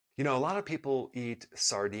You know, a lot of people eat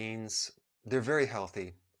sardines. They're very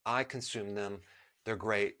healthy. I consume them. They're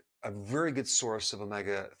great, a very good source of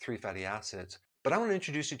omega-3 fatty acids. But I want to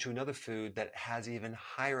introduce you to another food that has even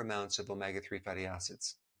higher amounts of omega-3 fatty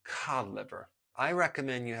acids, cod liver. I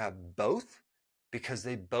recommend you have both because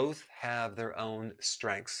they both have their own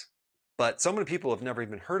strengths. But so many people have never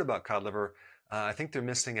even heard about cod liver. I think they're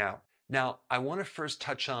missing out. Now, I want to first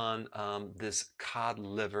touch on this cod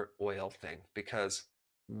liver oil thing because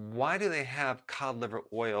why do they have cod liver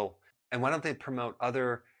oil and why don't they promote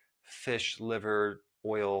other fish liver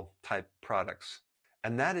oil type products?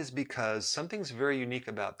 And that is because something's very unique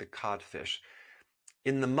about the codfish.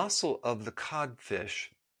 In the muscle of the codfish,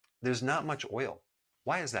 there's not much oil.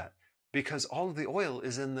 Why is that? Because all of the oil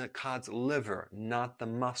is in the cod's liver, not the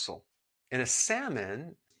muscle. In a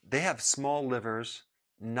salmon, they have small livers,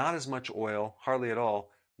 not as much oil, hardly at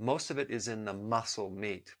all. Most of it is in the muscle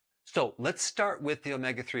meat. So let's start with the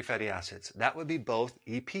omega-3 fatty acids. That would be both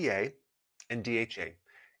EPA and DHA.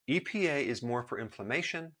 EPA is more for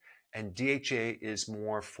inflammation, and DHA is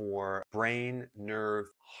more for brain, nerve,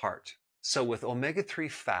 heart. So with omega-3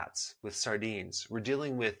 fats, with sardines, we're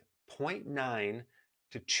dealing with 0.9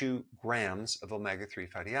 to 2 grams of omega-3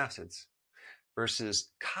 fatty acids.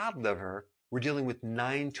 Versus cod liver, we're dealing with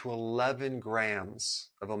 9 to 11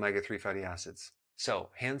 grams of omega-3 fatty acids. So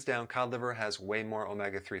hands down, cod liver has way more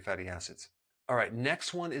omega-3 fatty acids. All right,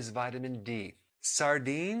 next one is vitamin D.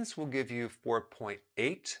 Sardines will give you 4.8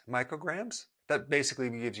 micrograms. That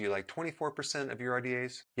basically gives you like 24% of your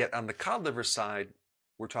RDAs. Yet on the cod liver side,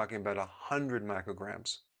 we're talking about 100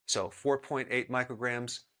 micrograms. So 4.8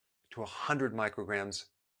 micrograms to 100 micrograms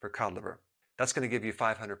for cod liver. That's going to give you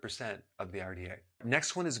 500% of the RDA.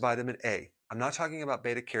 Next one is vitamin A. I'm not talking about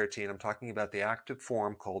beta carotene. I'm talking about the active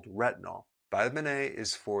form called retinol. Vitamin A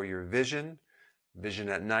is for your vision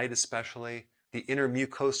at night especially, the inner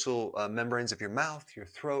mucosal membranes of your mouth, your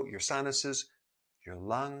throat, your sinuses, your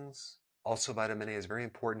lungs. Also, vitamin A is very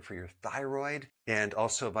important for your thyroid, and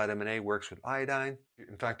also vitamin A works with iodine.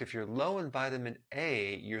 In fact, if you're low in vitamin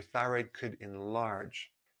A, your thyroid could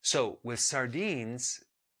enlarge. So with sardines,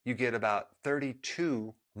 you get about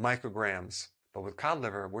 32 micrograms, but with cod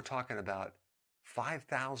liver, we're talking about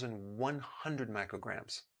 5,100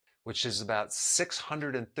 micrograms, which is about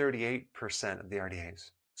 638% of the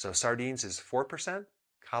RDAs. So sardines is 4%,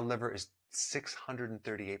 cod liver is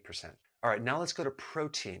 638%. All right, now let's go to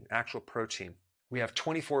protein, actual protein. We have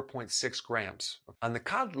 24.6 grams. On the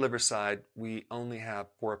cod liver side, we only have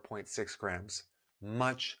 4.6 grams,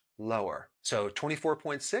 much lower. So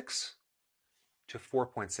 24.6 to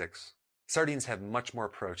 4.6. Sardines have much more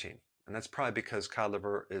protein, and that's probably because cod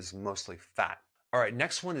liver is mostly fat. All right,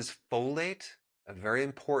 next one is folate, a very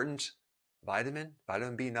important vitamin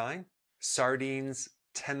B9. Sardines,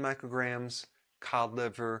 10 micrograms, cod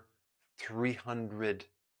liver, 300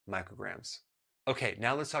 micrograms. Okay,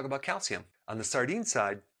 now let's talk about calcium. On the sardine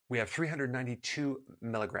side, we have 392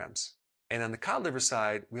 milligrams. And on the cod liver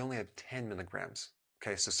side, we only have 10 milligrams.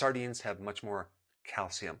 Okay, so sardines have much more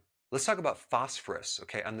calcium. Let's talk about phosphorus.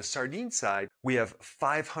 Okay, on the sardine side, we have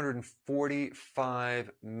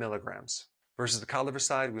 545 milligrams. Versus the cod liver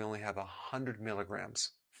side, we only have 100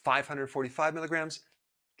 milligrams. 545 milligrams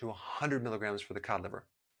to 100 milligrams for the cod liver.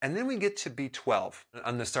 And then we get to B12.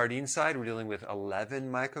 On the sardine side, we're dealing with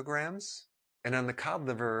 11 micrograms. And on the cod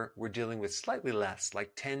liver, we're dealing with slightly less,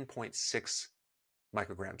 like 10.6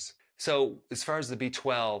 micrograms. So as far as the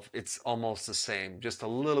B12, it's almost the same, just a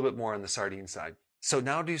little bit more on the sardine side. So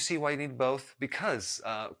now do you see why you need both? Because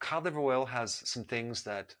cod liver oil has some things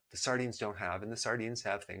that the sardines don't have, and the sardines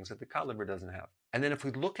have things that the cod liver doesn't have. And then if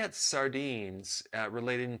we look at sardines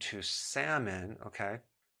relating to salmon, okay,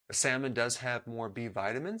 the salmon does have more B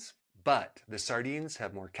vitamins, but the sardines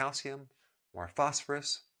have more calcium, more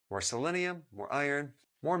phosphorus, more selenium, more iron,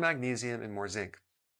 more magnesium, and more zinc.